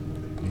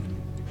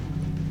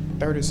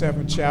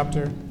37th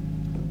chapter.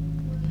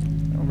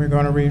 And we're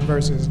going to read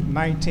verses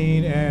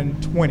 19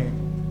 and 20.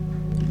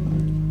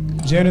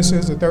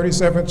 Genesis, the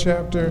 37th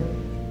chapter,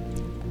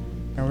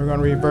 and we're going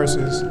to read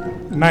verses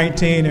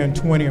 19 and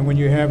 20. And when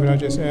you have it, I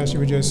just ask you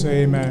to just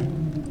say amen.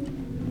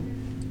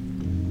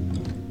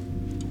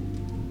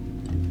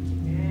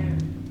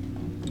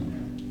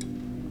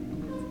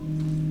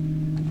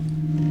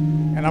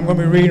 And I'm going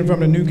to be reading from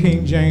the New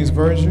King James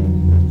Version.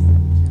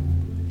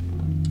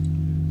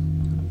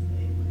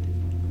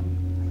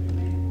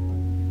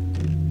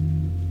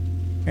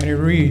 And it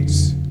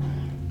reads,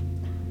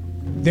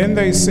 "Then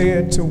they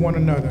said to one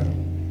another,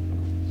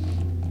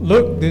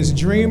 'Look, this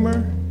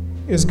dreamer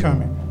is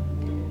coming.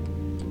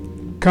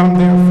 Come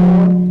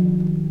therefore,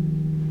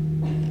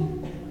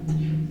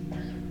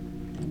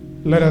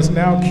 let us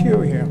now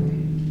kill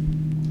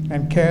him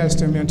and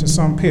cast him into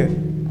some pit.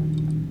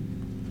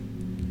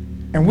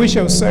 And we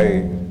shall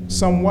say,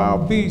 some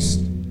wild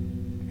beast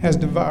has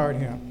devoured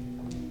him.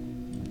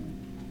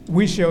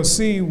 We shall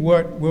see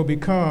what will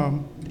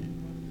become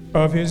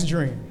of his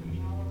dream.'"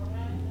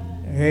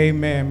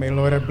 Amen. May the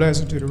Lord have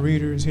blessing to the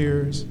readers,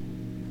 hearers,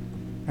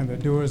 and the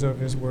doers of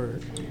his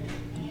word.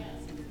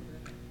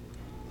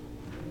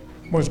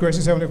 Most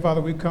gracious Heavenly Father,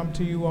 we come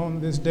to you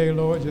on this day,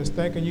 Lord, just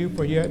thanking you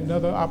for yet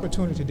another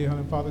opportunity, dear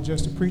Heavenly Father,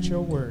 just to preach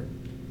your word.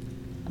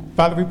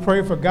 Father, we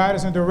pray for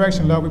guidance and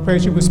direction, Lord. We pray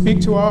that you would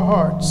speak to our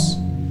hearts.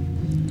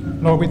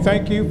 Lord, we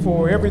thank you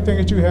for everything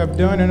that you have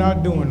done and are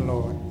doing,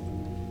 Lord.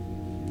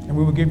 And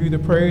we will give you the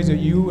praise that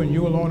you and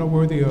you alone are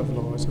worthy of,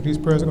 Lord. So these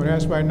prayers are going to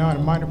ask right now in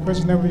the mighty and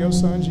precious name of your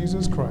Son,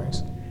 Jesus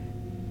Christ.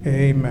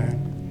 Amen.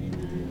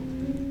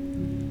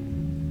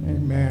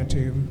 Amen.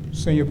 To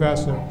Senior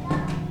Pastor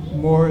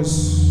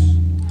Morris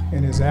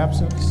in his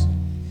absence.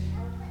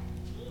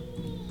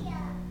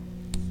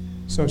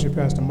 Associate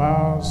Pastor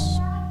Miles,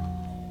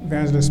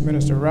 Evangelist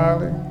Minister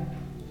Riley,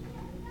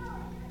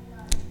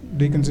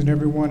 deacons and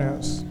everyone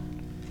else.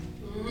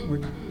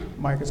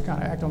 Mike is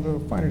kind of acting a little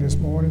funny this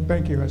morning.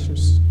 Thank you,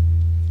 ushers.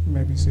 You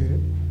may be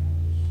seated.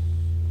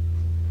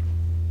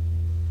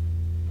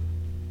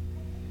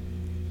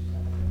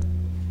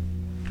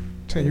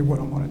 Tell you what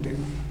I'm going to do.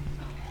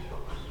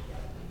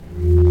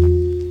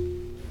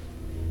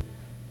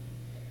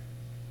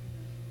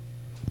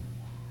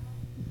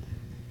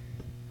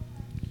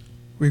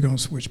 We're going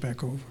to switch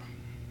back over.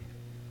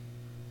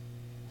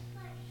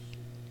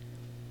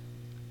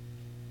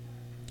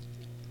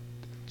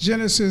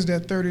 Genesis,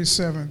 that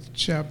 37th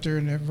chapter,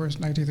 and that verse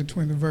 19 to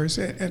 20 verse.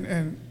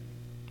 And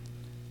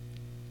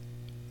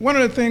one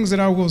of the things that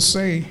I will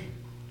say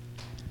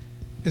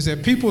is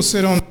that people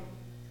sit on the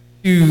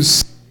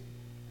pews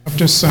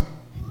after Sunday,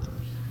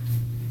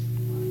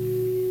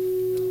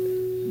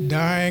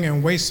 dying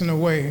and wasting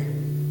away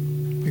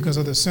because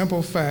of the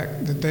simple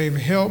fact that they've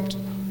helped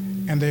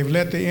and they've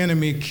let the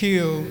enemy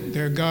kill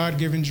their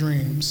God-given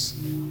dreams.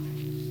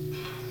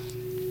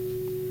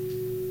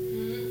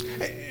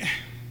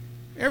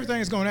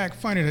 Everything's going to act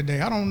funny today.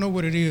 I don't know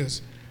what it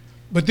is.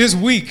 But this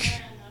week,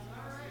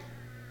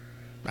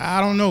 I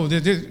don't know.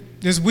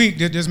 This week,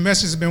 this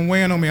message has been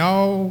weighing on me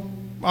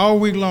all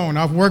week long.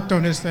 I've worked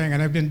on this thing,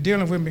 and I've been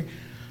dealing with me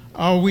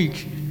all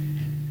week.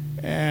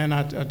 And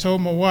I told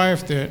my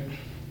wife that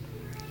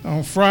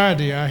on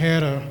Friday I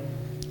had a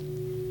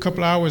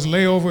couple of hours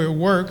layover at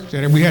work,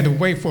 that we had to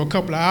wait for a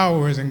couple of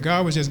hours, and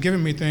God was just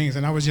giving me things,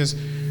 and I was just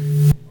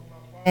on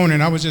my phone,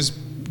 and I was just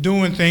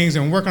doing things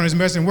and working on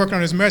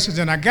this message,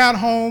 and I got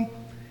home,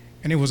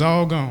 and it was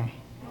all gone.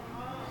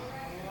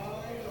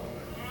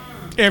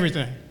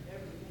 Everything.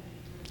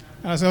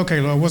 And I said, okay,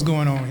 Lord, what's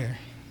going on here?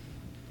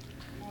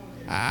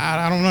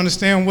 I don't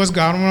understand what's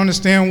God. I don't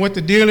understand what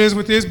the deal is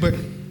with this, but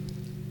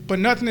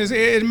nothing is,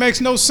 it makes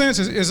no sense.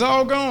 It's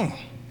all gone.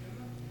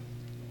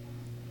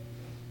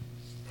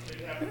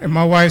 And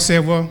my wife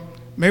said, well,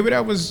 maybe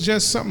that was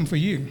just something for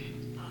you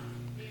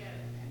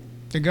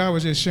that God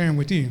was just sharing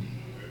with you.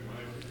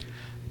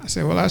 I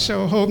said, well, I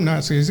sure hope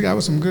not. So that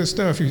was some good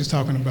stuff he was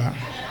talking about.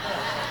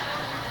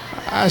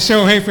 I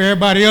sure hate for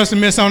everybody else to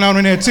miss out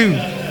on that too.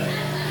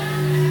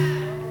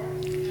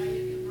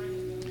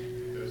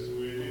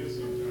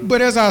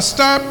 But as I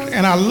stopped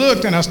and I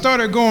looked and I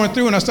started going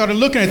through and I started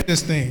looking at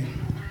this thing,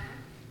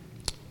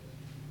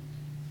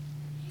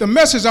 the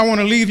message I want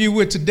to leave you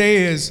with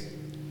today is,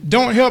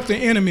 don't help the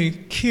enemy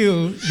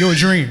kill your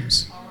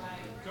dreams.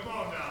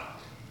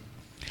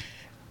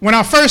 When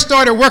I first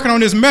started working on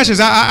this message,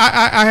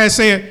 I had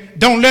said,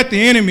 don't let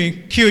the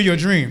enemy kill your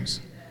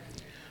dreams.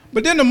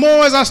 But then the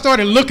more as I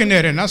started looking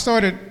at it, and I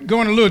started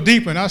going a little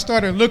deeper, and I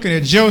started looking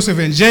at Joseph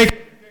and Jacob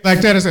like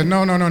that, I said,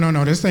 no,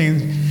 this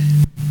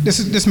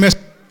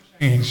message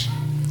changed.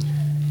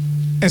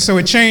 And so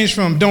it changed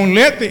from don't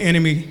let the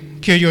enemy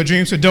kill your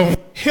dreams to don't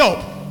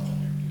help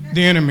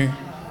the enemy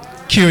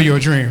kill your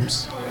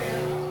dreams.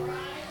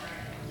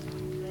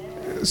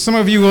 Some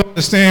of you will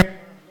understand,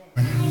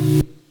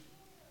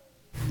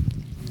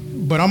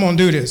 but I'm going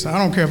to do this. I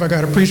don't care if I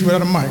got to preach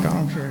without a mic. I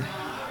don't care.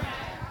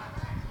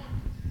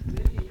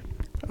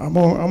 I'm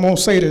going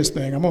to say this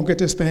thing. I'm going to get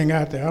this thing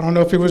out there. I don't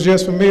know if it was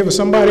just for me or for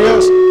somebody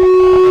else,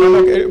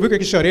 We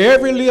can shut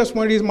every last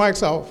one of these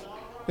mics off,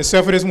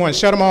 except for this one.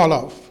 Shut them all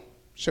off.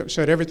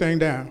 Shut everything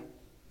down,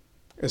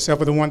 except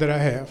for the one that I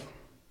have.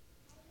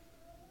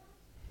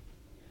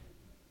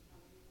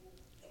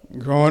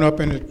 Growing up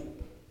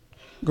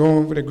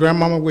going with the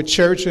grandmama with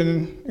church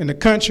in the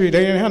country,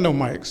 they didn't have no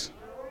mics.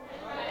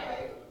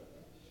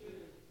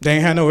 They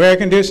ain't had no air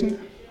conditioning.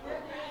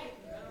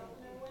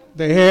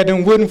 They had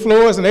them wooden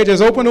floors, and they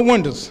just opened the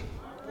windows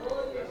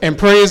and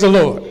praise the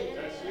Lord.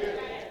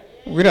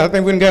 I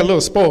think we done got a little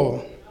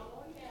spoiled.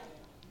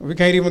 We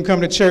can't even come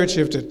to church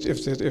if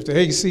the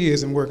AC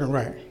isn't working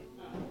right.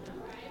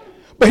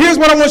 But here's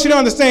what I want you to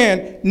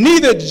understand.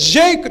 Neither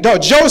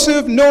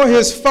Joseph nor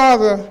his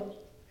father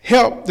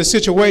helped the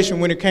situation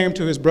when it came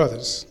to his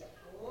brothers.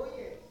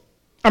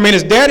 I mean,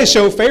 his daddy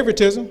showed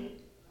favoritism.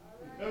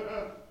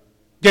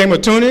 Gave him a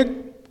tunic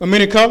of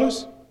many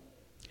colors,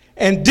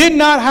 and did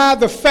not hide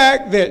the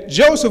fact that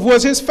Joseph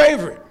was his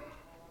favorite.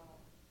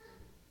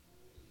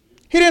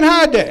 He didn't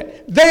hide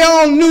that. They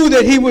all knew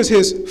that he was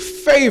his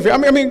favorite.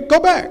 I mean, go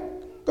back.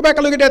 Go back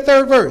and look at that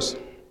third verse.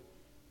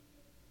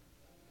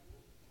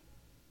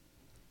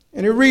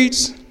 And it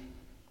reads,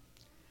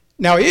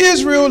 "Now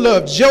Israel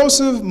loved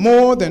Joseph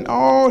more than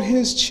all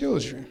his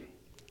children,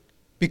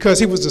 because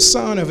he was the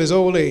son of his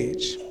old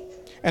age.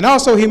 And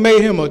also he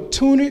made him a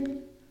tunic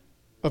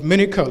of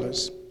many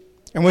colors.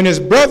 And when his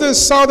brothers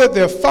saw that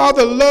their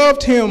father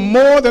loved him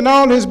more than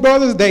all his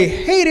brothers, they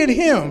hated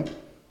him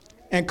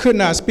and could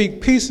not speak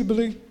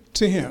peaceably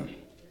to him."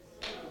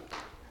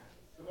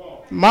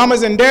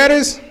 Mamas and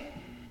daddies.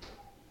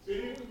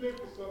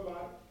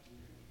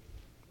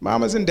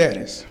 Mamas and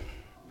daddies.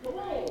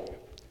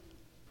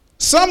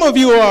 Some of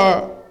you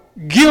are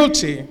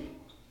guilty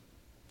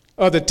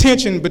of the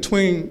tension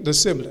between the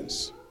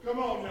siblings. Come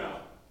on now.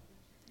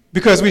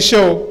 Because we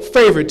show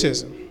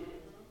favoritism.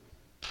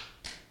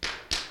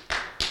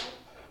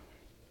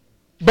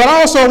 But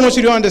also I want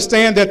you to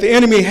understand that the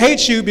enemy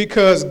hates you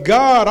because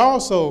God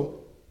also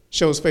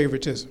shows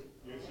favoritism.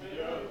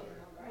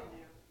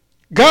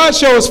 God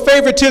shows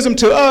favoritism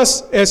to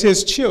us as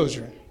his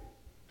children.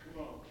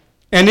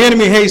 And the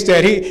enemy hates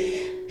that.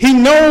 He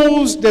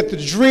knows that the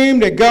dream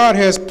that God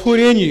has put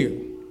in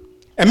you.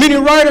 And many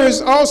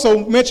writers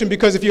also mention,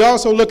 because if you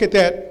also look at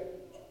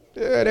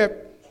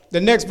the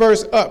next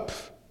verse up,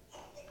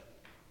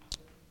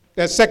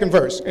 that second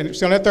verse, and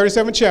it's on that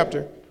 37th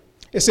chapter,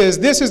 it says,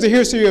 "This is the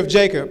history of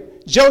Jacob.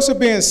 Joseph,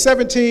 being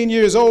 17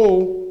 years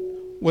old,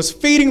 was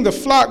feeding the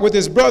flock with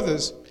his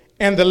brothers,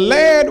 and the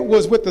lad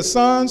was with the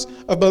sons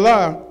of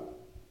Bilhah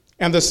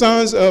and the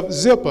sons of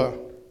Zilpah,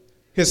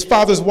 his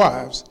father's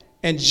wives.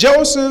 And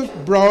Joseph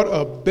brought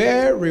a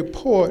bad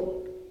report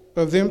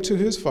of them to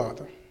his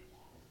father."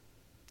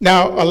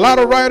 Now, a lot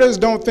of writers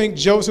don't think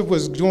Joseph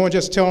was doing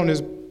just telling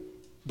his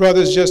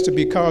brothers just to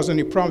be causing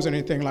any problems or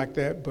anything like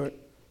that, but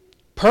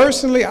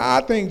personally,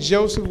 I think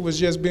Joseph was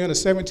just being a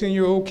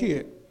 17-year-old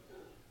kid.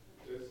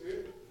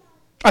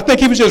 I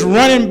think he was just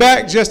running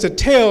back just to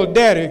tell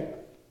daddy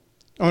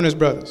on his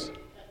brothers.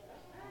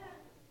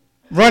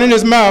 Running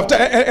his mouth.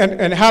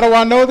 And how do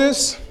I know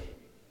this?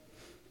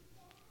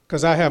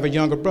 Because I have a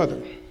younger brother.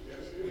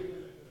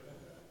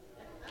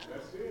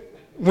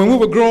 When we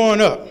were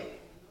growing up,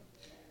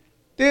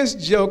 this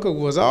joker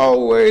was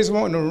always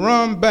wanting to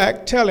run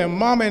back telling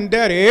mama and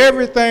daddy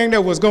everything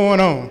that was going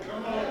on.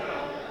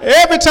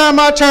 Every time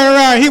I turned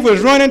around, he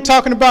was running,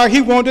 talking about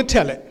he wanted to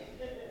tell it.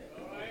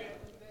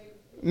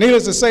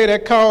 Needless to say,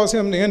 that caused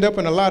him to end up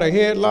in a lot of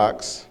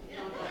headlocks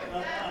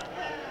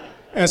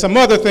and some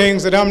other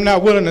things that I'm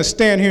not willing to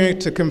stand here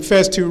to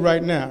confess to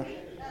right now.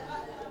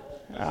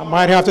 I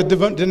might have to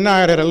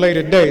deny it at a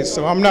later date,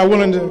 so I'm not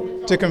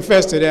willing to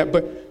confess to that.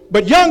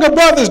 But younger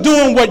brothers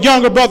doing what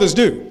younger brothers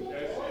do.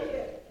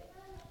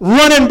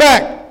 Running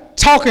back,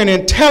 talking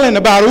and telling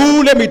about,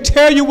 ooh, let me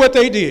tell you what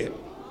they did.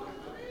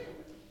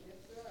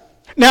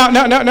 Now,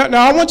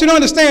 I want you to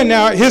understand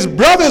now, his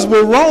brothers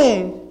were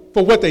wrong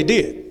for what they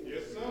did.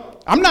 Yes, sir.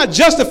 I'm not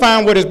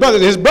justifying what his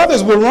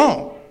brothers were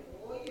wrong.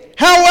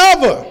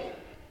 However,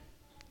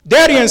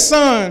 daddy and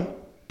son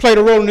played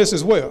a role in this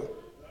as well.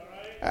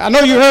 I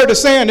know you heard the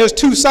saying, there's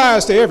two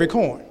sides to every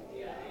coin.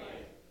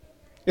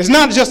 It's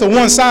not just a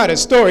one-sided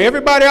story.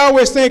 Everybody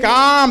always think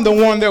I'm the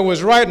one that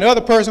was right and the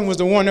other person was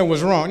the one that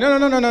was wrong.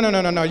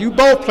 No. You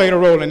both played a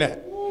role in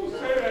that.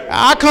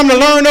 I come to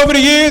learn over the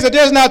years that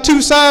there's not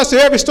two sides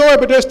to every story,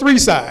 but there's three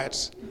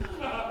sides.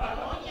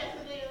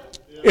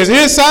 It's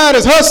his side,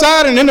 it's her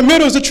side, and in the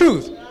middle is the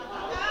truth.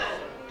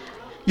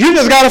 You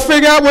just got to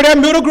figure out where that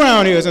middle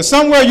ground is, and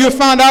somewhere you'll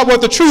find out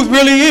what the truth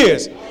really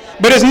is.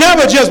 But it's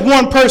never just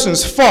one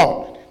person's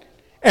fault.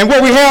 And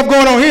what we have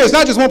going on here is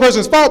not just one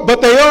person's fault,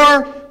 but they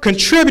are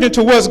contributing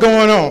to what's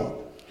going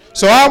on.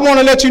 So I want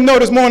to let you know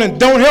this morning,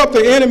 don't help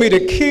the enemy to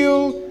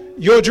kill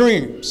your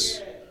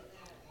dreams.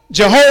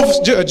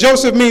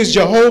 Joseph means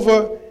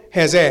Jehovah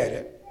has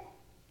added.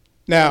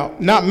 Now,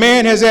 not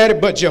man has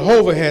added, but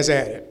Jehovah has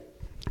added.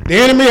 The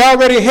enemy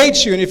already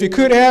hates you, and if he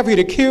could have, he'd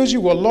have killed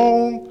you a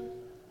long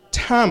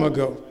time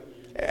ago.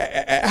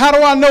 How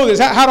do I know this?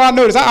 How do I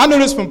know this? I know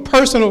this from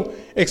personal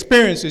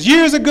experiences.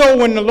 Years ago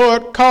when the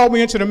Lord called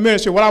me into the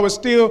ministry, when I was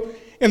still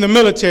in the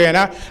military, and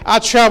I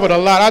traveled a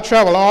lot. I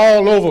traveled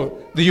all over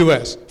the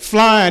U.S.,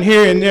 flying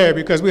here and there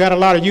because we had a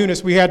lot of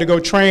units we had to go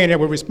train that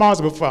we're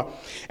responsible for.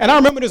 And I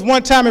remember this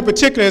one time in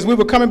particular as we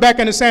were coming back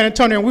into San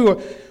Antonio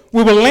and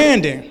we were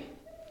landing.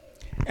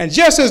 And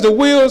just as the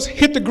wheels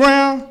hit the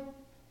ground,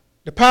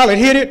 the pilot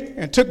hit it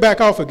and took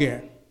back off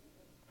again.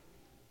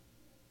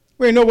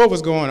 We didn't know what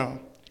was going on.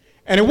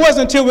 And it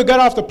wasn't until we got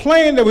off the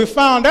plane that we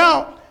found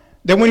out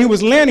that when he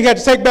was landing, he had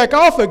to take back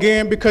off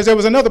again because there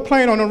was another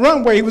plane on the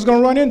runway he was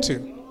going to run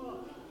into.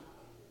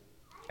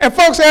 And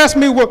folks asked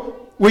me,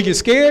 well, were you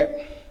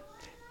scared?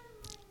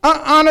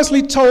 I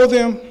honestly told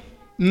them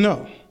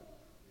no.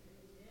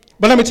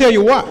 But let me tell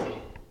you why.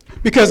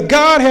 Because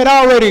God had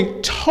already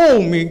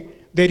told me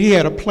that he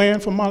had a plan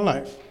for my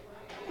life.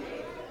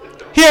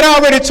 He had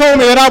already told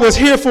me that I was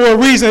here for a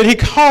reason, that he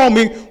called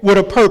me with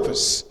a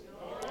purpose.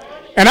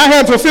 And I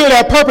hadn't fulfilled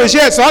that purpose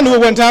yet, so I knew it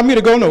wasn't time for me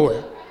to go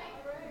nowhere.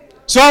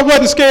 So I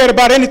wasn't scared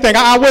about anything.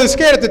 I wasn't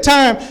scared at the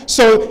time.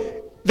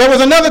 So there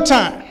was another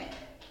time.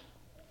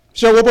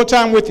 Share one more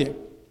time with you.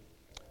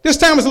 This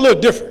time was a little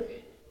different.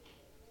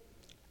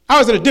 I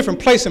was at a different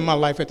place in my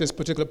life at this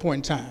particular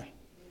point in time.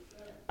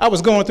 I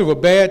was going through a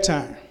bad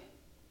time.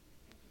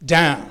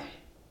 Down.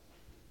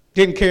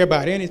 Didn't care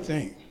about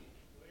anything.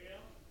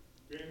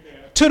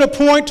 To the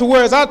point to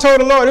where, as I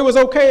told the Lord, it was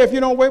okay if you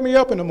don't wake me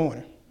up in the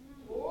morning.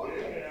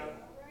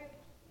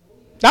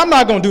 I'm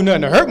not going to do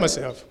nothing to hurt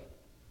myself.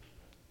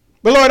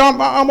 But Lord,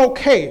 I'm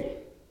okay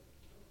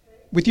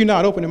with you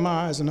not opening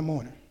my eyes in the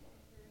morning.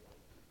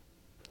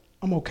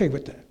 I'm okay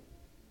with that.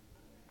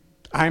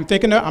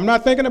 I'm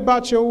not thinking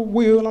about your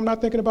will. I'm not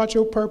thinking about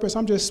your purpose.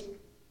 I'm just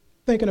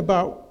thinking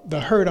about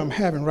the hurt I'm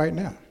having right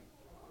now.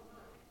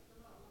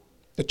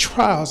 The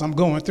trials I'm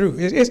going through.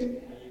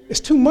 It's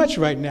too much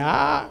right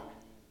now.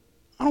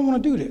 I don't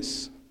want to do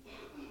this.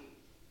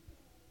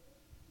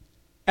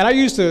 And I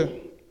used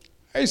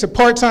to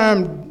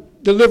part-time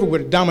deliver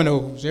with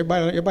Domino's.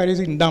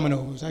 Everybody's eating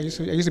Domino's. I used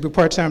to be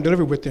part-time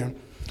delivery with them.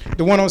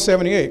 The one on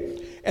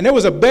 78. And there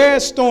was a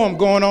bad storm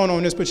going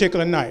on this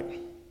particular night.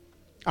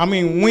 I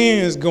mean,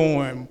 winds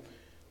going,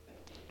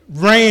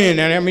 raining,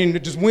 and I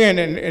mean, just wind,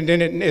 and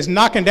then it's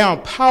knocking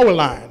down power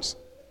lines.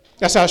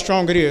 That's how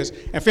strong it is.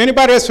 And for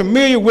anybody that's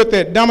familiar with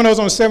that, Domino's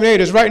on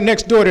 78 is right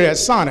next door to that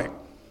Sonic.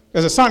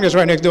 There's a Sonic that's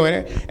right next door.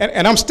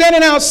 And I'm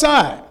standing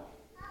outside.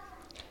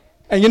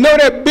 And you know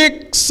that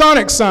big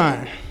Sonic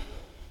sign?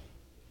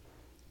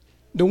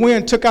 The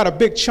wind took out a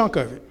big chunk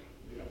of it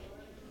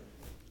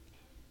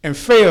and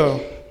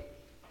fell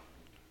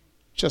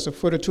just a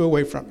foot or two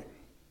away from it.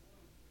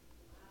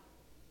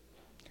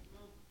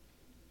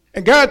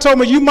 And God told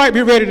me, you might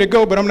be ready to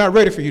go, but I'm not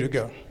ready for you to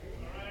go.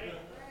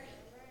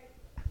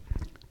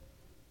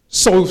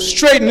 So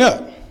straighten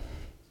up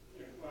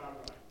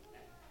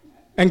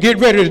and get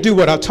ready to do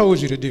what I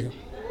told you to do.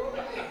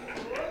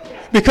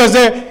 Because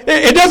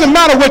it doesn't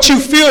matter what you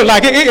feel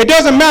like. It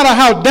doesn't matter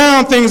how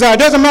down things are. It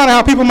doesn't matter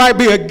how people might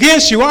be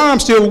against you. I'm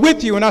still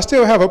with you, and I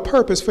still have a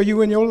purpose for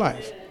you in your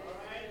life.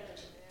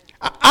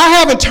 I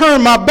haven't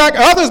turned my back.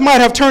 Others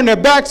might have turned their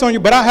backs on you,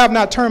 but I have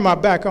not turned my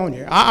back on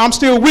you. I'm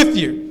still with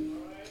you.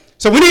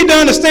 So we need to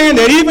understand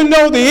that even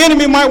though the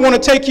enemy might want to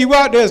take you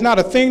out, there's not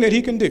a thing that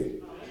he can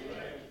do.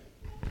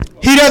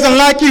 He doesn't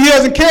like you. He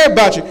doesn't care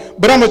about you.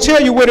 But I'm going to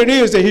tell you what it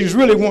is that he's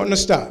really wanting to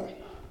stop.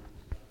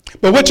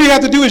 But what you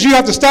have to do is you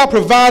have to stop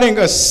providing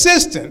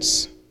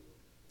assistance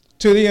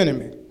to the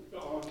enemy.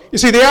 You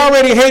see, they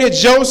already hated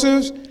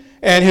Joseph,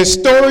 and his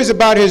stories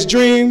about his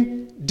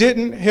dream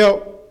didn't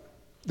help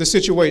the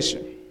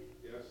situation.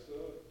 Yes, sir.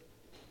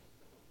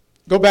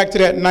 Go back to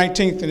that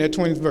 19th and that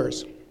 20th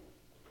verse.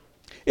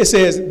 It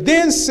says,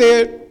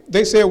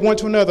 they said one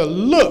to another,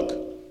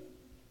 look,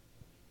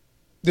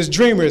 this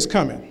dreamer is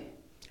coming.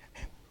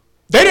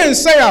 They didn't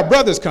say our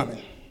brother's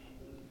coming.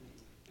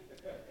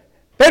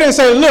 They didn't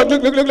say,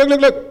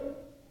 look.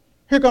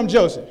 Here comes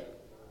Joseph.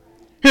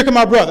 Here comes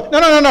my brother.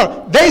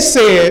 No. They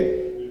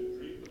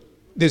said,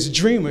 this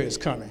dreamer is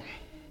coming.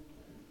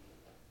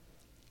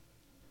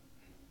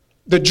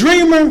 The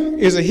dreamer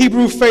is a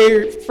Hebrew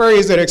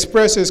phrase that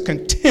expresses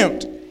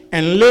contempt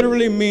and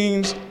literally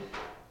means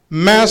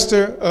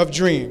master of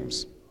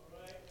dreams.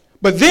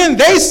 But then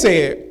they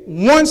said,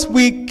 once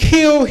we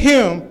kill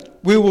him,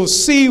 we will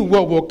see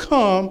what will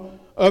come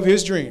of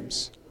his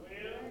dreams.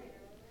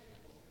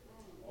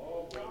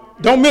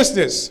 Don't miss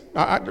this.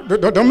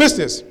 Don't miss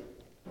this.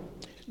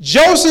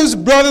 Joseph's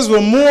brothers were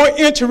more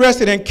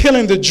interested in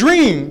killing the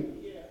dream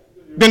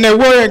than they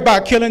were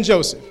about killing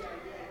Joseph.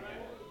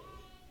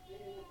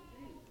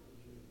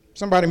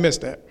 Somebody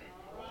missed that.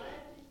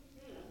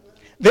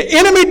 The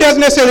enemy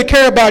doesn't necessarily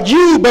care about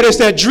you, but it's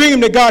that dream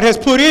that God has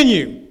put in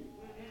you.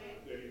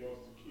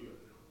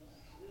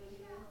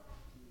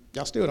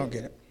 Y'all still don't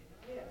get it.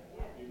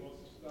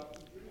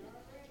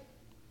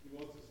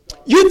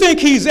 You think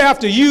he's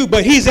after you,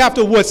 but he's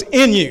after what's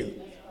in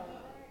you.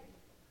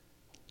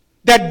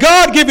 That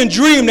God-given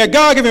dream, that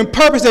God-given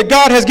purpose that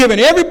God has given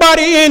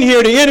everybody in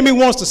here, the enemy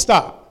wants to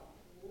stop.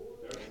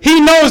 He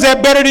knows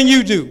that better than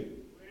you do.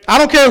 I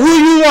don't care who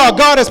you are,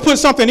 God has put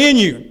something in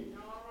you.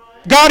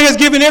 God has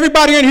given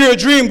everybody in here a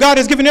dream. God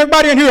has given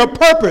everybody in here a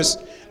purpose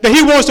that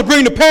he wants to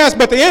bring to pass,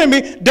 but the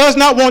enemy does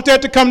not want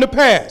that to come to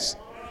pass.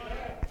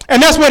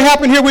 And that's what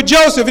happened here with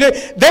Joseph.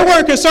 They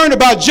weren't concerned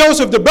about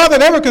Joseph, the brother.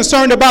 They were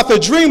concerned about the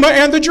dreamer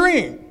and the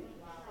dream.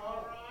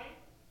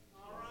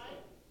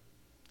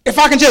 If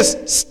I can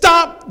just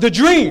stop the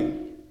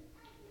dream,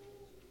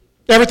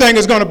 everything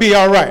is going to be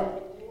all right.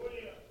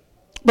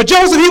 But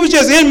Joseph, he was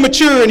just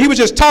immature, and he was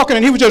just talking,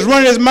 and he was just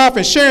running his mouth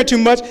and sharing too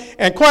much.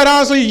 And quite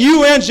honestly,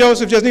 you and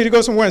Joseph just need to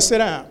go somewhere and sit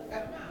down.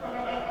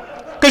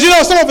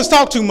 Because, some of us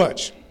talk too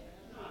much.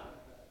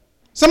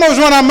 Some of us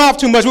run our mouth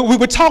too much. We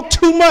would talk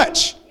too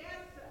much.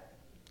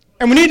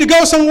 And we need to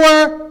go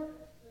somewhere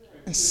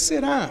and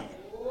sit down.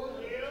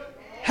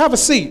 Have a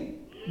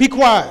seat. Be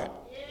quiet.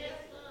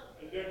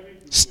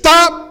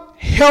 Stop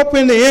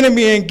helping the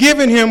enemy and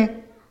giving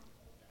him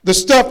the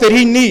stuff that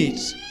he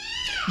needs.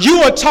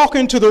 You are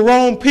talking to the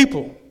wrong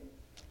people.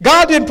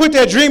 God didn't put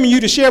that dream in you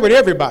to share with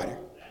everybody.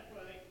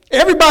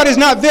 Everybody's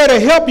not there to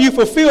help you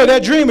fulfill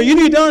that dream, and you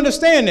need to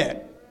understand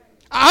that.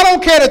 I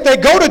don't care that they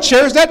go to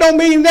church. That don't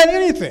mean that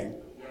anything.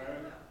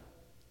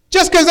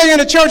 Just because they're in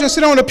the church and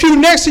sit on the pew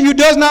next to you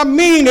does not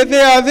mean that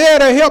they are there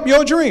to help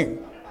your dream.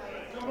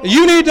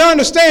 You need to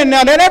understand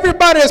now that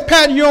everybody that's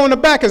patting you on the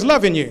back is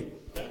loving you.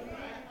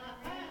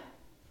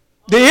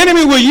 The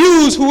enemy will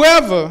use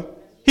whoever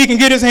he can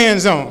get his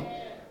hands on.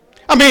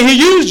 I mean, he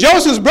used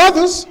Joseph's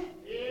brothers.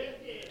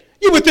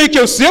 You would think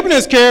your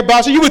siblings care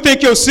about you. You would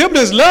think your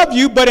siblings love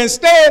you, but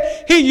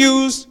instead he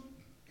used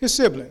his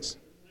siblings.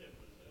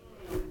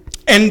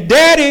 And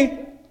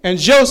Daddy and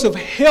Joseph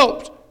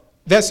helped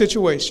that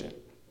situation.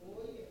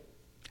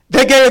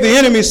 They gave the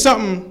enemy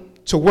something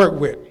to work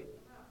with.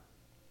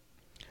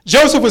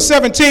 Joseph was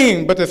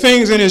 17, but the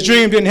things in his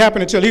dream didn't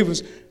happen until he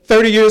was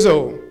 30 years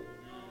old.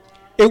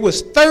 It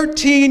was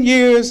 13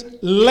 years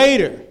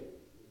later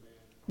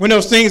when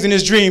those things in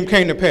his dream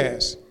came to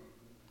pass.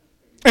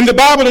 In the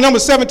Bible, the number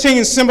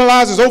 17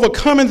 symbolizes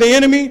overcoming the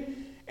enemy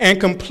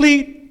and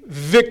complete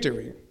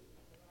victory.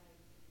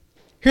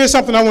 Here's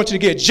something I want you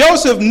to get.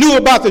 Joseph knew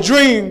about the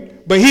dream,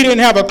 but he didn't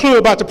have a clue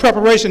about the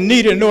preparation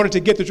needed in order to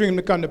get the dream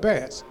to come to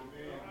pass.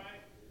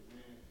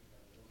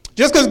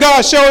 Just because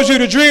God shows you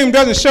the dream he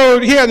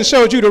hasn't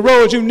showed you the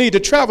road you need to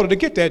travel to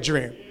get that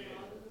dream.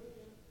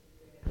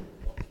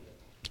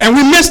 And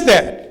we miss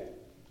that.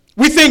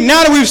 We think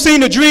now that we've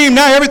seen the dream,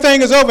 now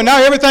everything is over, now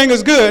everything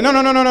is good.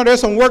 No.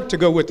 There's some work to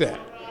go with that.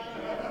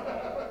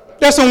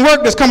 There's some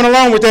work that's coming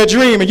along with that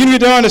dream, and you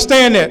need to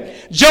understand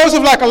that.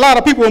 Joseph, like a lot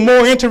of people, are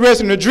more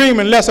interested in the dream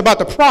and less about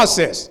the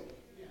process.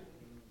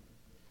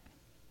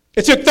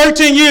 It took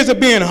 13 years of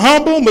being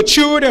humble,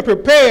 matured, and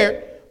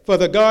prepared for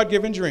the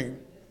God-given dream.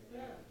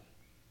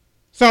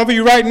 Some of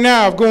you right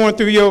now are going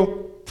through your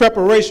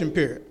preparation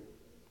period.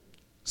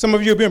 Some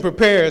of you have been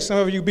prepared. Some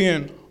of you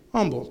being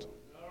humbled.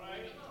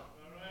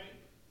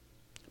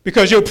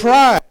 Because your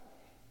pride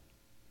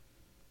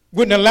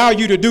wouldn't allow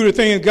you to do the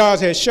things God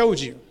has showed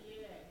you.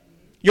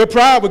 Your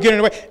pride would get in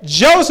the way.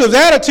 Joseph's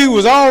attitude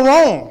was all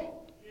wrong.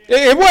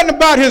 It wasn't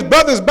about his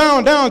brothers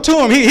bowing down to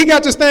him. He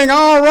got this thing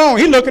all wrong.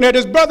 He's looking at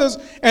his brothers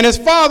and his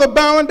father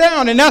bowing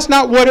down, and that's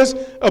not what it's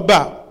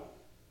about.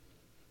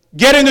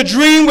 Getting the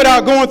dream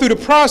without going through the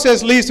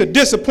process leads to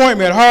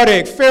disappointment,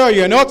 heartache,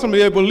 failure, and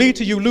ultimately it will lead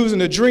to you losing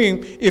the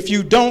dream if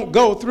you don't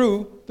go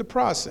through the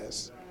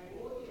process.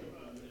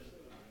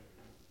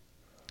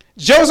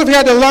 Joseph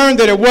had to learn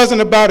that it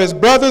wasn't about his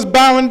brothers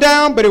bowing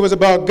down, but it was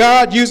about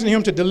God using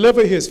him to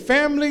deliver his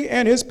family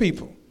and his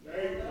people.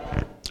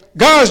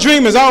 God's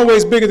dream is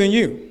always bigger than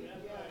you.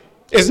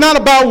 It's not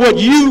about what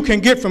you can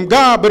get from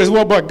God, but it's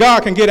what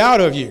God can get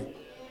out of you.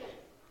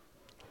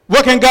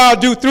 What can God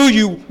do through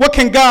you? What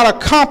can God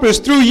accomplish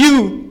through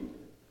you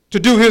to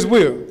do his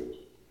will?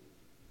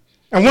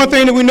 And one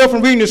thing that we know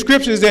from reading the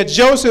scriptures is that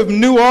Joseph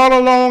knew all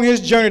along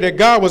his journey that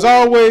God was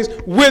always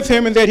with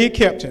him and that he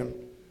kept him.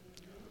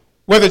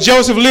 Whether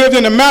Joseph lived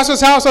in the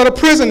master's house or the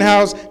prison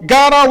house,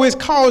 God always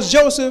caused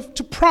Joseph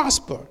to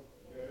prosper.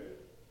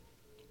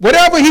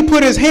 Whatever he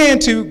put his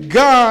hand to,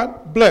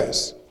 God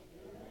bless.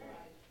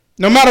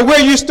 No matter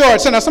where you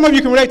start. So now some of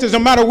you can relate to this. No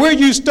matter where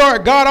you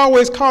start, God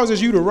always causes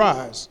you to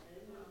rise.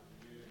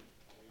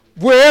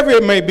 Wherever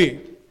it may be.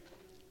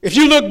 If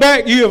you look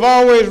back, you have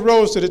always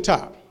rose to the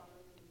top.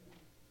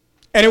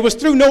 And it was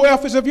through no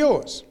efforts of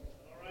yours.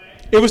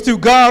 It was through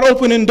God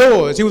opening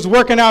doors. He was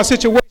working out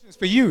situations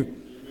for you.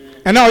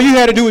 And all you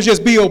had to do was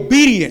just be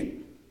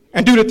obedient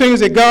and do the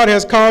things that God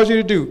has called you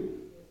to do.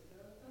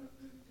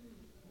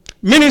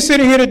 Many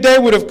sitting here today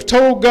would have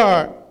told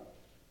God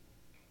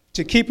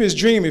to keep his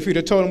dream if he'd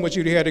have told him what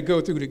you had to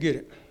go through to get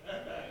it.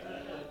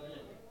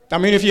 I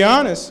mean, if you're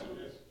honest,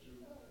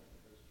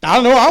 I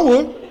don't know, I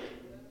would.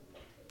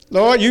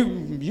 Lord, you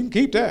can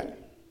keep that.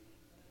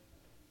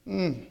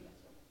 You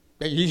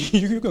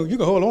can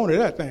hold on to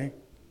that thing.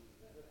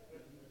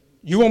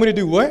 You want me to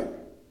do what?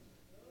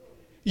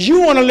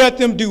 You want to let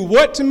them do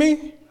what to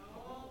me?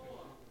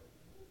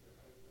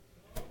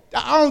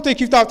 I don't think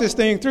you thought this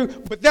thing through,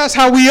 but that's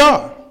how we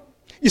are.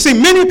 You see,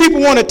 many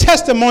people want a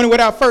testimony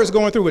without first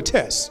going through a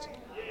test.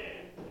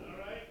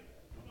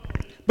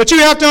 But you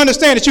have to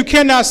understand that you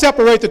cannot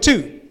separate the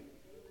two.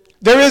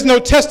 There is no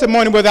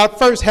testimony without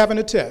first having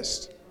a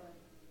test.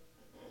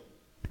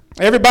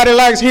 Everybody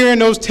likes hearing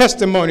those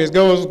testimonies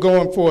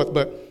going forth,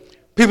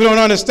 but people don't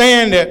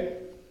understand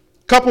that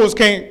couples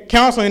can't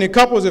counsel any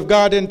couples if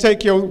God didn't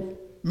take your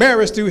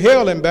marriage through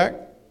hell and back.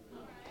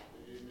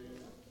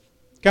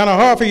 Kind of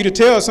hard for you to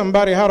tell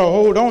somebody how to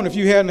hold on if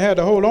you hadn't had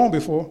to hold on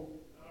before.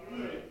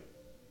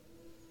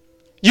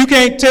 You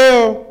can't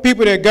tell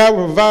people that God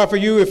will provide for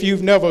you if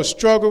you've never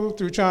struggled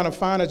through trying to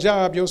find a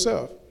job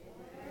yourself.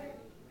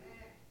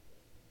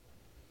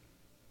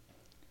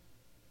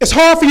 It's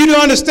hard for you to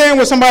understand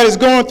what somebody's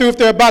going through if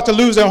they're about to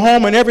lose their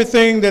home and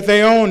everything that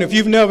they own if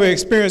you've never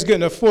experienced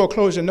getting a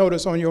foreclosure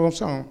notice on your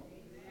own.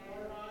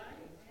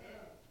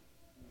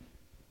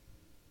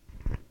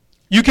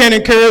 You can't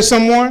encourage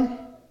someone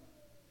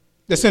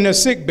that's in their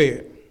sick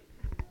bed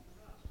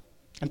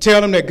and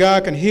tell them that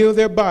God can heal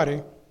their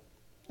body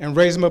and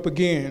raise them up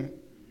again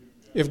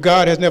if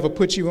God has never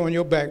put you on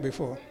your back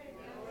before.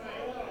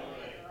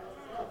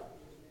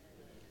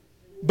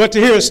 But to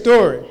hear a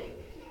story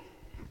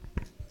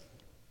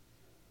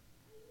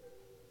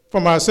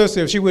from our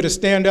sister, if she were to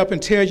stand up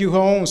and tell you her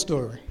own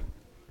story.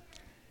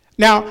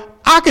 Now,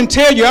 I can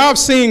tell you I've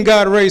seen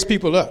God raise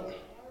people up.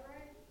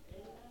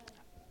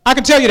 I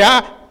can tell you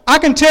that. I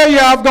can tell you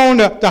I've gone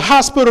to the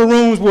hospital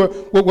rooms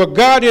where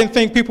God didn't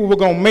think people were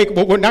going to make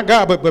it. Well, not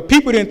God, but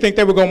people didn't think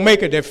they were going to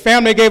make it. Their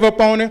family gave up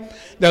on them.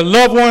 Their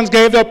loved ones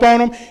gave up on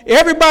them.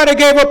 Everybody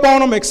gave up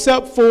on them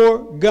except for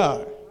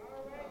God.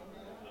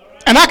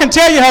 And I can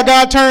tell you how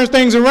God turns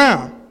things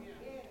around.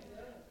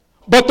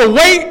 But the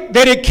weight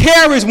that it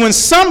carries when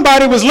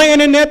somebody was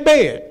laying in that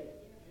bed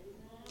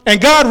and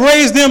God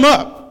raised them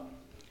up.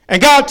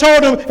 And God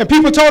told them, and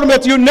people told them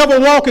that you'll never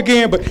walk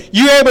again, but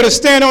you're able to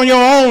stand on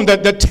your own.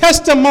 The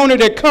testimony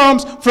that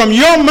comes from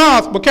your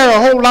mouth will carry a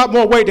whole lot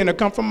more weight than it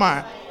comes from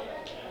mine.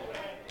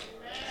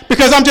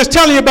 Because I'm just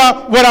telling you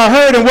about what I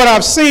heard and what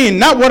I've seen,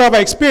 not what I've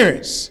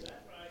experienced.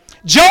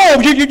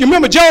 Job, you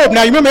remember Job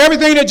now. You remember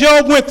everything that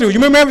Job went through. You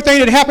remember everything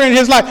that happened in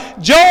his life.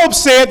 Job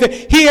said that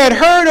he had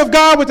heard of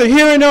God with the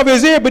hearing of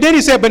his ear, but then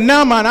he said, but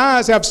now mine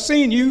eyes have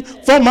seen you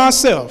for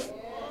myself.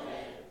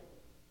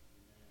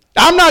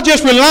 I'm not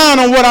just relying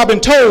on what I've been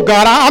told,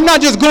 God. I'm not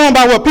just going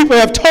by what people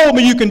have told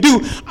me you can do.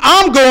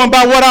 I'm going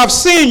by what I've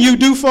seen you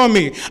do for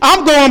me.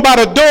 I'm going by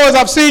the doors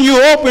I've seen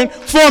you open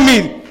for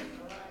me.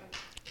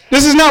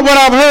 This is not what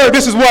I've heard.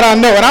 This is what I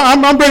know. And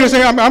I'm bringing this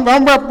thing,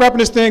 I'm wrapping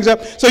these things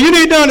up. So you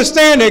need to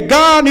understand that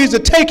God needs to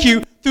take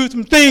you through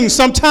some things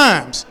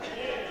sometimes.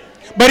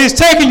 But he's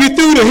taking you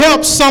through to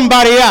help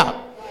somebody out.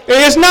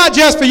 It's not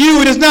just for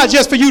you. It is not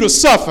just for you to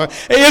suffer.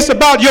 It's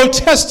about your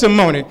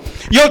testimony.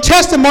 Your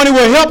testimony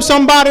will help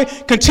somebody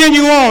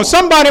continue on.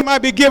 Somebody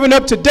might be giving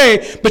up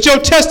today, but your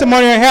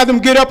testimony will have them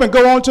get up and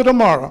go on to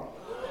tomorrow.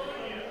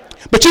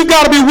 But you've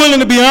got to be willing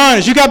to be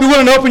honest. You've got to be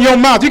willing to open your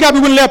mouth. You've got to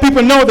be willing to let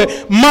people know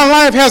that my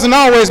life hasn't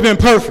always been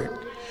perfect.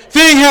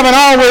 Things haven't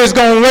always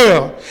gone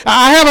well.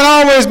 I haven't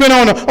always been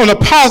on the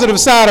positive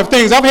side of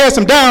things. I've had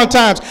some down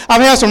times. I've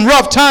had some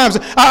rough times.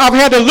 I've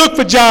had to look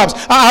for jobs.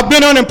 I've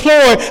been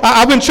unemployed.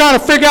 I've been trying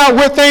to figure out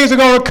where things are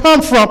going to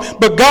come from.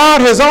 But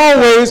God has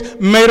always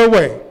made a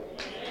way.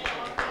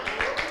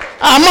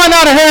 I might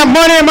not have had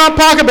money in my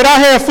pocket, but I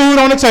had food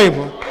on the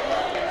table.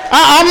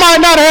 I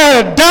might not have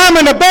had a dime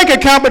in the bank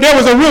account, but there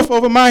was a roof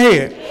over my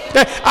head.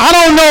 I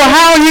don't know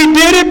how he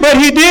did it, but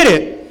he did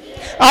it.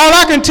 All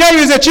I can tell you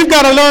is that you've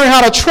got to learn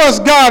how to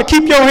trust God,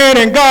 keep your hand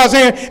in God's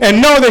hand,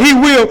 and know that he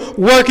will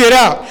work it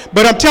out.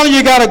 But I'm telling you,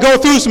 you got to go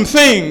through some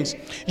things.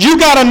 You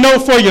got to know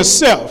for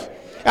yourself.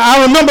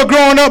 I remember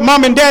growing up,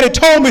 Mom and Daddy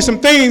told me some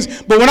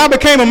things, but when I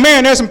became a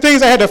man, there's some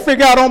things I had to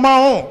figure out on my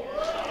own.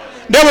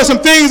 There were some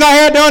things I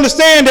had to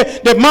understand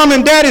that Mom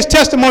and Daddy's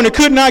testimony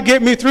could not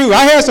get me through.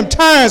 I had some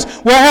times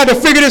where I had to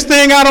figure this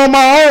thing out on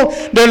my own.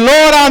 That,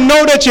 Lord, I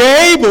know that you're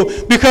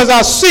able because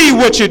I see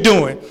what you're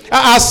doing.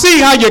 I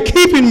see how you're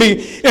keeping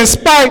me in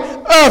spite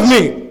of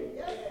me.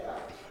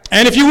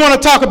 And if you want to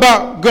talk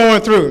about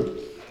going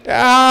through,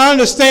 I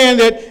understand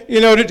that,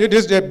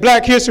 that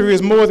Black History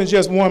is more than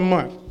just 1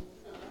 month.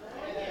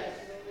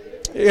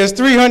 It's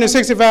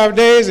 365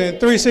 days and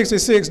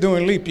 366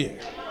 during leap year.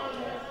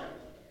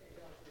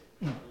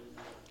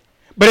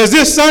 But as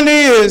this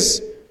Sunday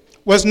is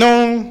what's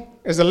known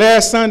as the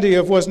last Sunday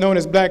of what's known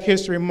as Black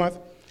History Month,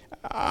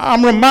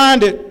 I'm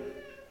reminded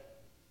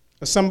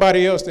of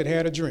somebody else that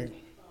had a dream.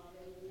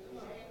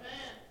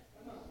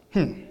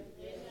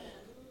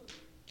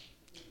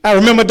 I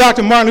remember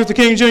Dr. Martin Luther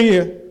King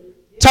Jr.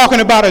 talking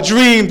about a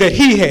dream that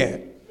he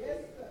had.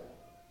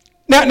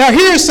 Now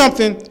here's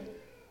something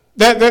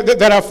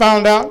that I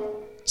found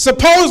out.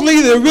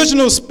 Supposedly the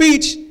original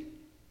speech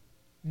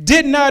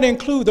did not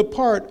include the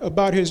part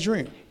about his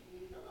dream.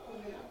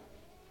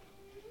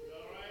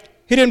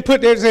 He didn't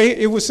put that,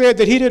 it was said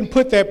that he didn't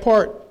put that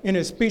part in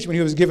his speech when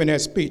he was giving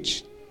that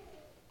speech.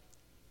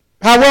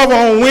 However,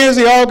 on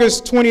Wednesday,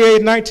 August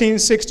 28,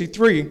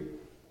 1963,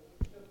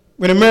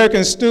 when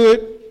Americans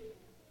stood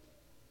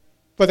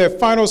for their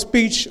final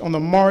speech on the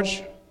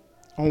March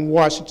on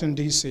Washington,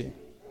 D.C.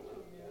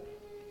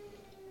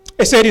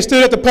 It said he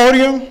stood at the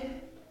podium,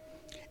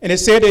 and it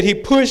said that he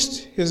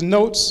pushed his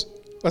notes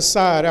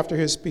aside after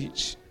his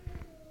speech.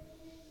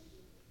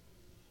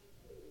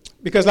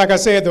 Because, like I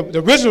said,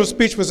 the original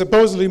speech was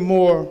supposedly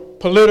more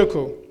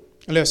political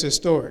and less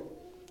historic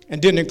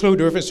and didn't include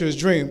the reference to his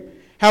dream.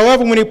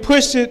 However, when he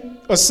pushed it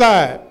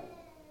aside,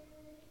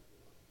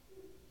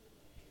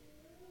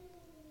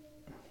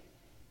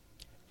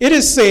 it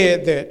is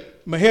said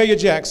that Mahalia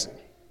Jackson,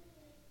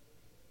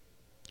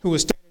 who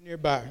was standing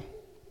nearby,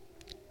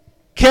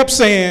 kept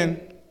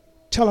saying,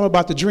 "Tell him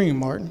about the dream,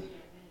 Martin.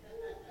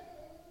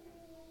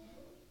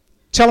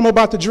 Tell him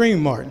about the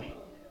dream, Martin."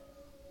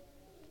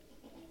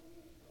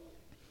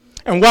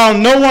 And while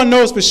no one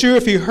knows for sure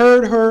if he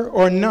heard her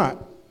or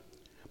not,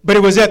 but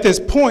it was at this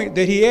point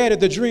that he added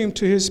the dream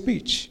to his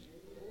speech.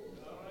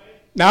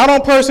 Now, I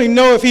don't personally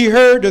know if he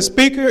heard the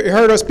speaker,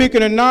 heard her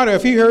speaking or not, or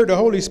if he heard the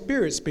Holy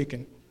Spirit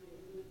speaking.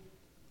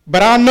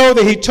 But I know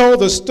that he told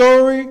the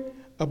story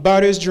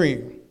about his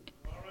dream.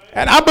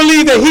 And I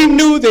believe that he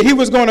knew that he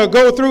was going to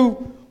go through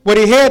what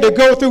he had to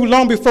go through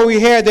long before he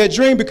had that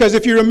dream, because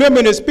if you remember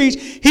in his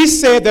speech, he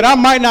said that I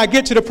might not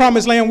get to the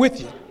promised land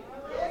with you.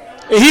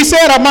 He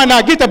said I might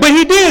not get there, but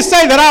he did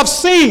say that I've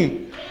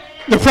seen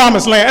the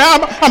promised land.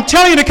 I'm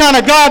telling you the kind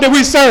of God that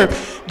we serve.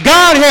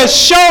 God has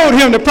showed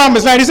him the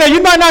promised land. He said,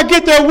 you might not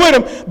get there with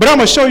him, but I'm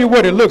going to show you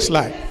what it looks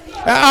like.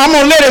 I'm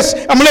going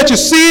to let you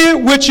see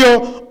it with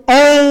your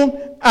own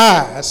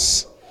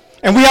eyes.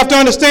 And we have to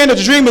understand that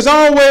the dream is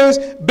always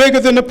bigger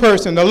than the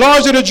person. The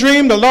larger the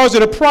dream, the larger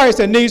the price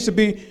that needs to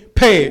be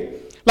paid.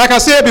 Like I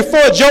said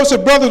before,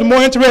 Joseph's brothers were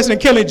more interested in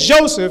killing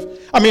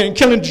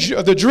killing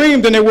the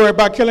dream than they were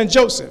about killing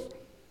Joseph.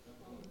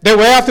 They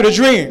were after the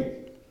dream.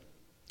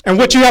 And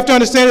what you have to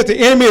understand is the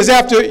enemy is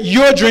after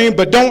your dream,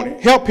 but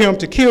don't help him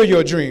to kill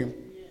your dream.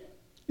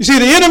 You see,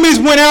 the enemies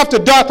went after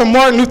Dr.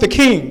 Martin Luther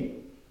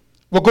King,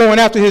 were going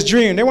after his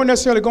dream. They weren't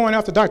necessarily going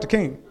after Dr.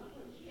 King.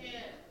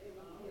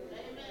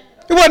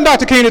 It wasn't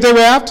Dr. King that they were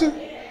after.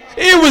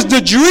 It was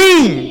the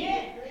dream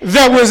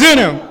that was in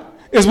him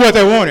is what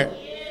they wanted.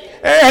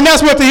 And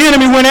that's what the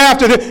enemy went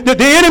after. The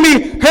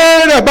enemy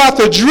heard about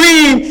the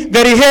dream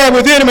that he had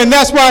within him, and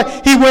that's why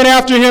he went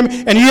after him.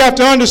 And you have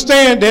to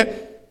understand that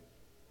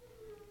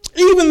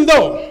even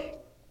though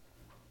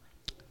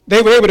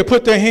they were able to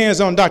put their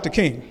hands on Dr.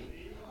 King,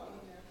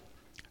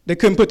 they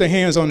couldn't put their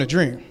hands on the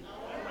dream.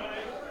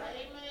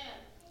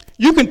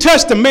 You can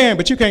touch the man,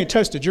 but you can't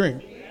touch the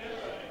dream.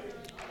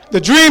 The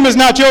dream is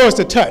not yours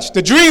to touch.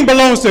 The dream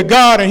belongs to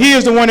God, and he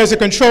is the one that's in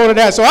control of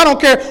that. So I don't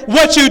care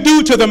what you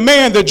do to the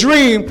man, the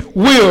dream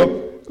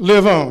will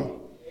live on.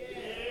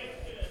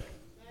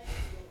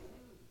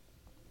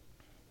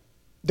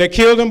 They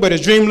killed him, but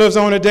his dream lives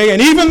on today. And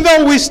even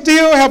though we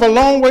still have a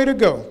long way to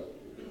go,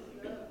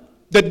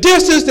 the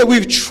distance that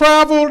we've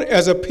traveled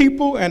as a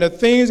people and the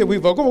things that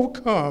we've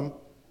overcome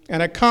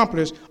and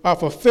accomplished are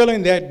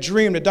fulfilling that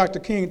dream that Dr.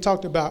 King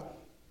talked about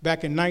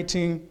back in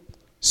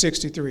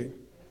 1963.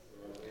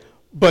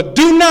 But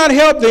do not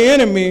help the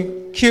enemy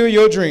kill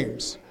your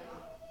dreams.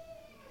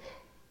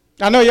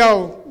 I know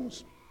y'all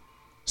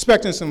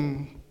expecting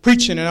some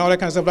preaching and all that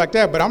kind of stuff like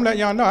that, but I'm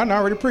letting y'all know I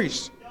already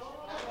preached.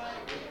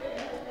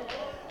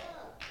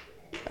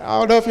 I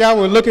don't know if y'all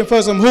were looking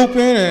for some hooping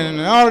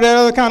and all that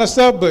other kind of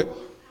stuff, but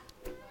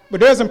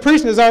there's some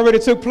preaching that's already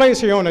took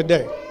place here on the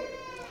day.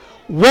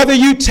 Whether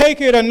you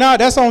take it or not,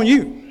 that's on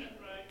you.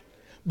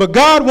 But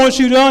God wants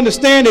you to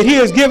understand that he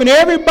has given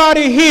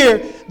everybody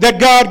here that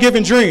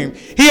God-given dream.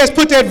 He has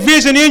put that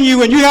vision in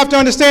you, and you have to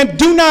understand,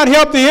 do not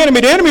help the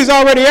enemy. The enemy is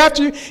already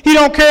after you. He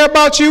don't care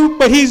about you,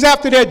 but he's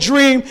after that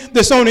dream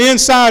that's on the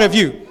inside of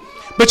you.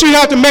 But you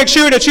have to make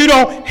sure that you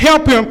don't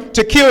help him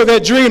to kill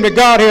that dream that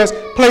God has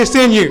placed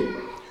in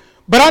you.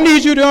 But I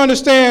need you to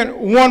understand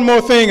one more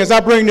thing as I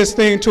bring this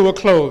thing to a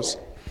close.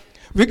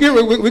 We get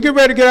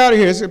ready to get out of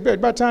here. It's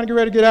about time to get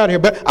ready to get out of here.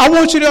 But I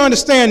want you to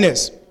understand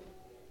this.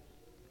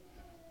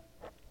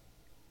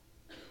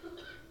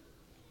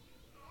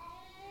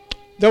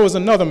 There was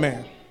another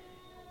man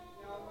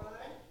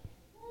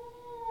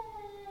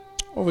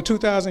over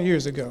 2,000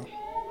 years ago.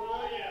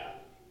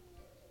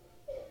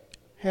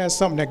 Had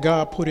something that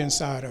God put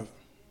inside of him.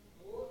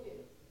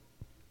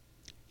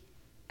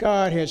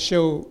 God had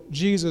showed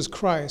Jesus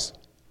Christ,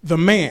 the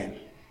man.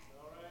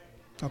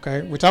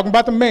 Okay, we're talking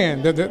about the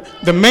man,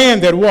 the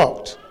man that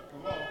walked,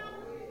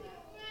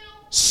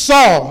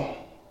 saw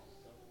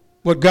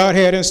what God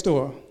had in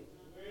store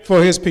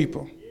for his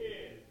people.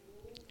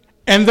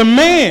 And the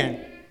man,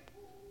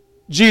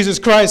 Jesus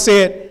Christ,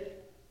 said,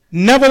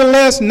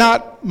 nevertheless,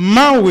 not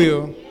my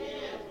will,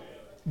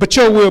 but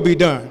your will be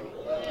done.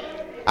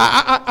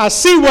 I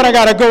see what I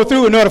got to go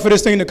through in order for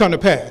this thing to come to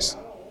pass.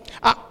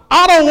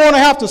 I don't want to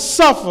have to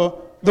suffer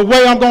the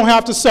way I'm going to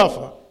have to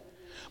suffer.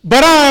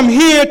 But I am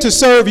here to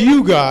serve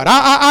you, God.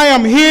 I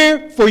am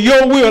here for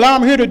your will.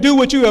 I'm here to do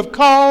what you have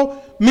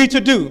called me to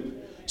do.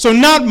 So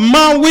not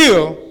my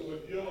will,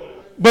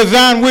 but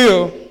thine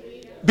will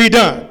be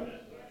done.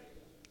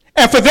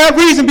 And for that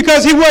reason,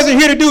 because he wasn't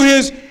here to do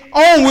his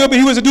own will, but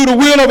he was to do the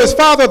will of his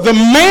Father. The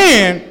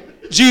man,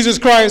 Jesus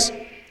Christ,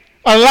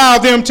 allowed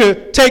them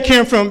to take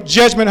him from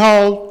judgment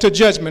hall to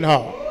judgment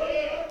hall.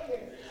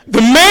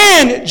 The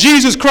man,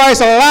 Jesus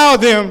Christ, allowed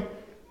them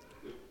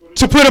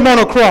to put him on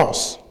a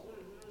cross.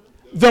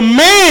 The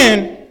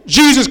man,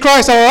 Jesus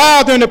Christ,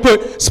 allowed them to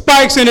put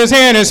spikes in his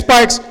hand and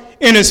spikes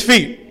in his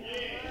feet.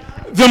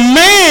 The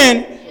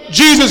man,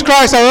 Jesus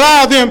Christ,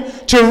 allowed them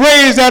to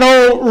raise that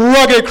old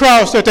rugged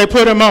cross that they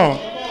put him on.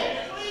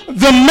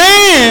 The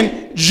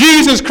man,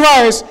 Jesus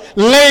Christ,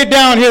 laid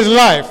down his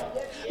life.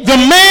 The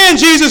man,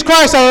 Jesus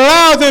Christ,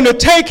 allowed them to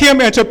take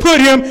him and to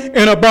put him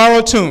in a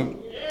borrowed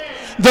tomb.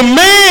 The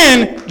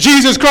man,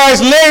 Jesus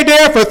Christ, lay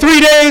there for 3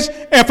 days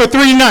and for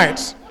 3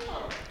 nights.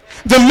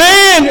 The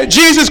man,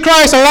 Jesus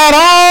Christ, allowed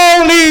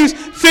all these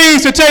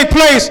things to take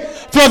place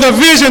for the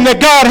vision that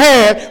God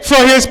had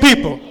for his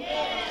people.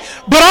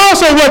 But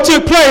also what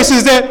took place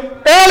is that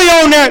early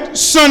on that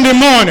Sunday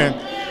morning,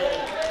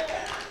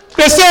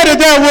 they said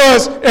that there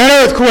was an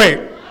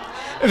earthquake.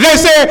 They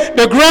said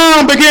the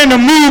ground began to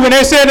move, and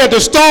they said that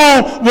the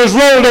stone was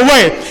rolled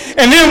away.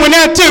 And then when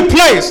that took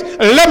place,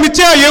 let me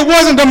tell you, it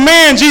wasn't the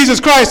man Jesus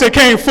Christ that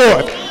came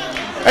forth.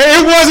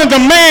 It wasn't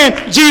the man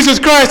Jesus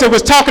Christ that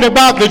was talking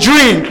about the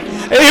dream.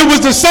 It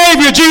was the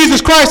Savior Jesus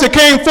Christ that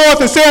came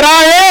forth and said,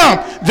 I am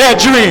that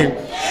dream.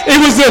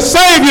 It was the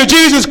Savior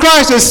Jesus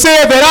Christ that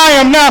said that I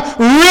am now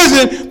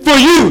risen for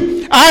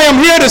you. I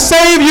am here to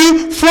save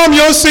you from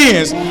your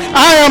sins.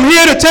 I am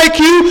here to take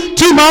you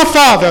to my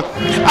Father.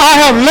 I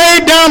have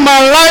laid down my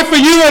life for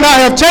you, and I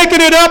have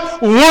taken it up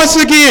once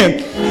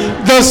again.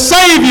 The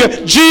Savior,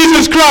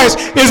 Jesus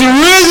Christ, is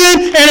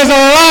risen and is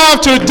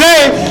alive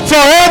today for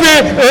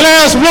every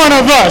last one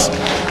of us.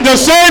 The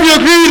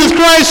Savior, Jesus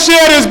Christ,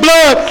 shed his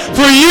blood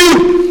for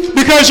you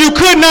because you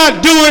could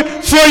not do it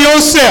for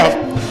yourself.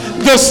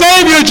 The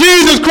Savior,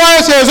 Jesus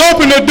Christ, has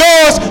opened the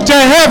doors to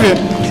heaven.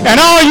 And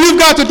all you've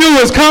got to do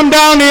is come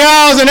down the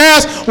aisles and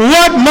ask,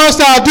 what must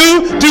I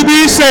do to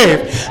be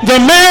saved? The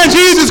man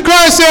Jesus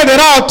Christ said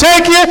that I'll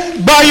take you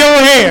by your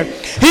hand.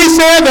 He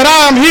said that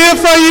I am here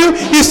for you.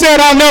 He said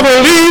I'll never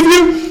leave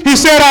you. He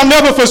said I'll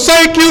never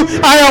forsake you.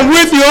 I am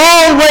with you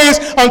always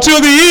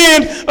until the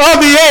end of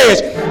the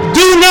age.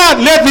 Do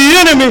not let the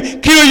enemy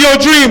kill your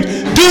dreams.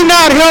 Do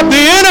not help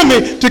the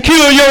enemy to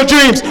kill your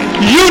dreams.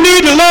 You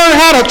need to learn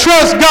how to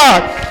trust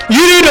God. You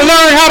need to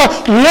learn how to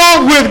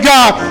walk with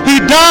God. He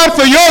died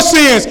for your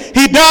sins.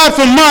 He died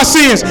for my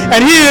sins.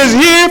 And he is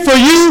here for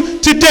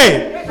you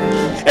today.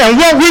 And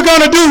what we're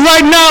going to do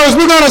right now is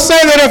we're going to say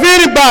that if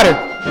anybody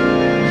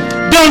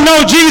don't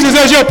know Jesus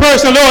as your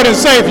personal Lord and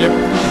Savior,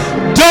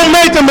 don't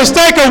make the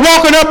mistake of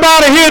walking up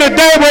out of here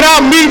today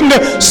without meeting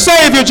the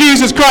Savior,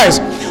 Jesus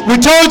Christ. We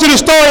told you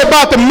the story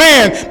about the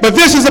man, but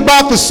this is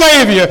about the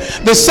Savior.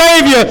 The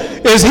Savior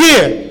is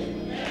here.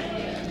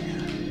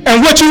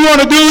 And what you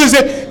want to do is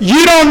that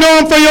you don't know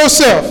him for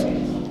yourself.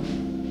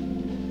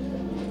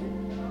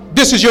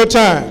 This is your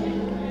time.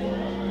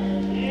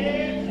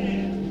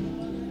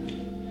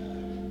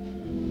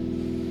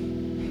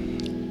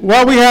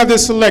 While we have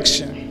this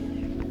selection,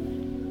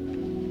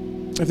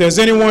 if there's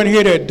anyone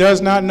here that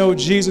does not know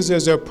Jesus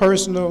as their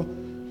personal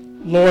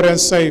Lord and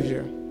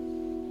Savior,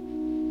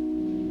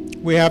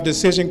 we have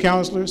decision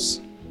counselors.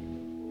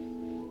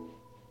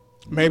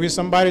 Maybe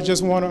somebody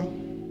just want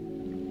to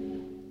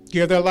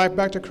give their life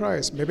back to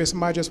Christ. Maybe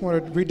somebody just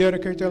want to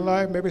rededicate their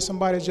life. Maybe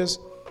somebody just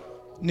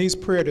needs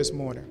prayer this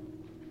morning.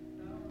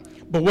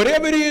 But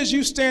whatever it is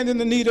you stand in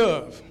the need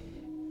of,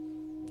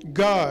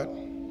 God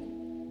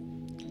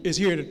is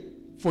here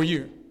for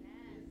you.